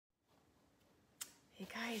Hey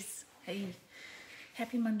guys, hey,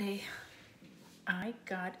 happy Monday. I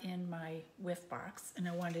got in my whiff box and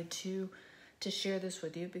I wanted to share this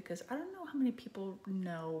with you because I don't know how many people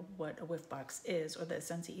know what a whiff box is or that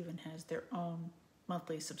Scentsy even has their own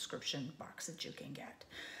monthly subscription box that you can get.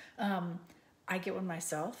 I get one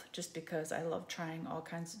myself just because I love trying all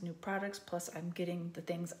kinds of new products. Plus, I'm getting the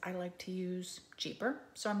things I like to use cheaper.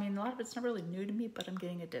 So, I mean, a lot of it's not really new to me, but I'm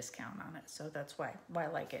getting a discount on it. So that's why I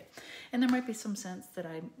like it. And there might be some scents that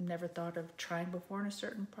I never thought of trying before in a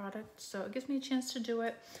certain product. So it gives me a chance to do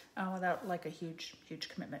it without like a huge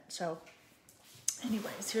commitment. So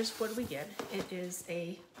anyways, here's what we get. It is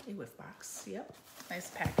a whiff box. Yep,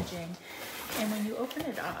 nice packaging. And when you open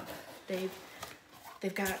it up, they've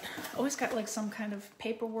always got like some kind of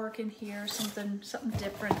paperwork in here, something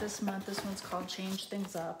different this month. This one's called Change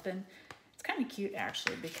Things Up, and it's kind of cute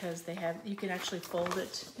actually because you can actually fold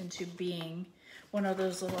it into being one of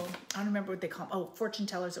those little, I don't remember what they call them, fortune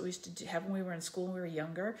tellers that we used to have when we were in school when we were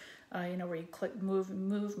younger, where you click move,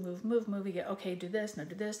 you get, okay, do this, no,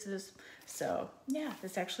 do this. So yeah,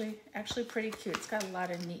 it's actually pretty cute. It's got a lot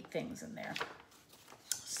of neat things in there.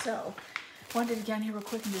 So wanted to get in here real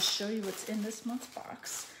quick and just show you what's in this month's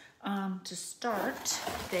box. To start,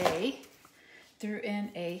 they threw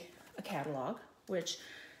in a catalog, which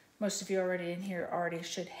most of you already in here already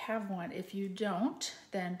should have one. If you don't,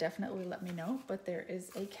 then definitely let me know, but there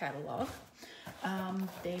is a catalog.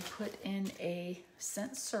 They put in a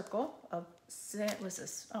scent circle of,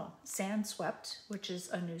 Sand Swept, which is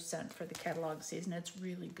a new scent for the catalog season. It's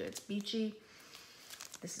really good. It's beachy.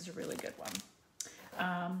 This is a really good one.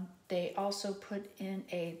 They also put in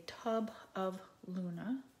a tub of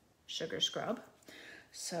Luna sugar scrub.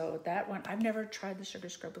 So that one, I've never tried the sugar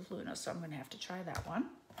scrub with Luna, so I'm going to have to try that one.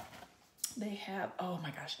 They have, oh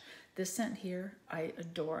my gosh, this scent here I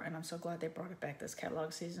adore, and I'm so glad they brought it back this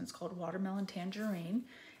catalog season. It's called Watermelon Tangerine.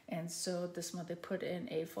 And so this month they put in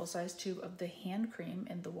a full-size tube of the hand cream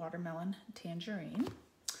in the Watermelon Tangerine.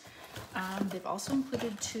 They've also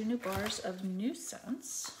included 2 new bars of new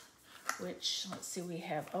scents, which, let's see, we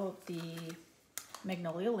have, the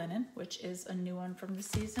Magnolia Linen, which is a new one from the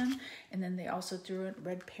season. And then they also threw in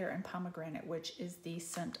Red Pear and Pomegranate, which is the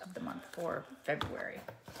scent of the month for February.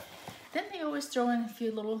 Then they always throw in a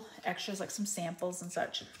few little extras, like some samples and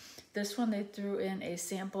such. This one, they threw in a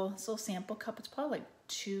sample, this little sample cup. It's probably like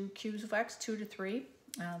 2 cubes of wax, 2 to 3.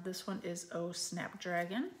 This one is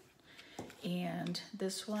Snapdragon. And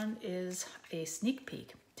this one is a sneak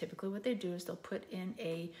peek. Typically what they do is they'll put in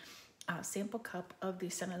a sample cup of the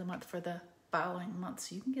scent of the month for the following month,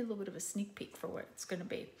 so you can get a little bit of a sneak peek for what it's going to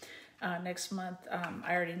be. Next month,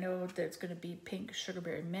 I already know that it's going to be Pink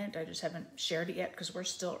Sugarberry Mint. I just haven't shared it yet because we're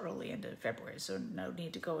still early into February, so no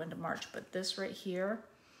need to go into March. But this right here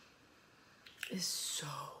is so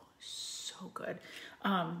good.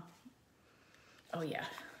 Oh yeah,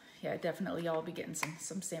 definitely y'all will be getting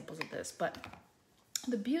some samples of this. But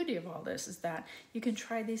the beauty of all this is that you can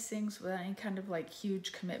try these things without any kind of like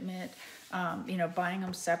huge commitment, buying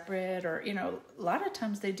them separate or, a lot of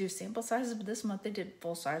times they do sample sizes, but this month they did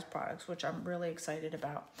full size products, which I'm really excited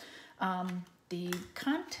about. The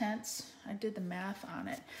contents, I did the math on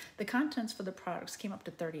it. The contents for the products came up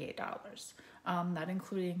to $38, not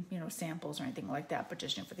including, samples or anything like that, but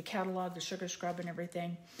just for the catalog, the sugar scrub and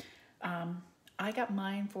everything. I got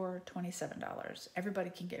mine for $27. Everybody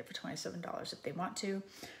can get it for $27 if they want to.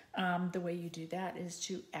 The way you do that is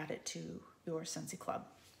to add it to your Scentsy Club.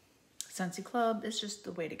 Scentsy Club is just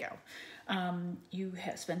the way to go. You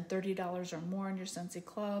spend $30 or more in your Scentsy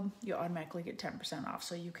Club, you automatically get 10% off.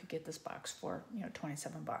 So you could get this box for,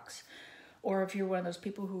 $27. Or if you're one of those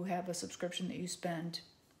people who have a subscription that you spend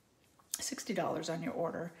 $60 on your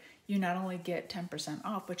order, you not only get 10%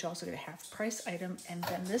 off, but you also get a half price item, and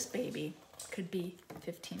then this baby could be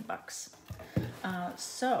 $15.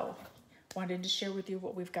 So wanted to share with you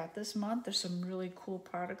what we've got this month. There's some really cool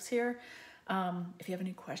products here. If you have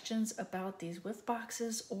any questions about these whiff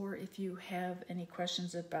boxes, or if you have any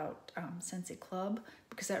questions about Scentsy Club,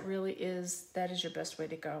 because that is your best way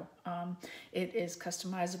to go. It is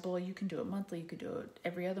customizable. You can do it monthly. You could do it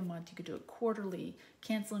every other month. You could do it quarterly.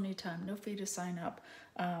 Cancel anytime. No fee to sign up.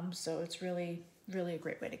 So it's really a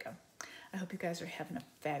great way to go. I hope you guys are having a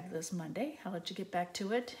fabulous Monday. I'll let you get back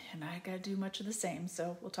to it, and I got to do much of the same.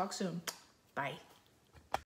 So we'll talk soon. Bye.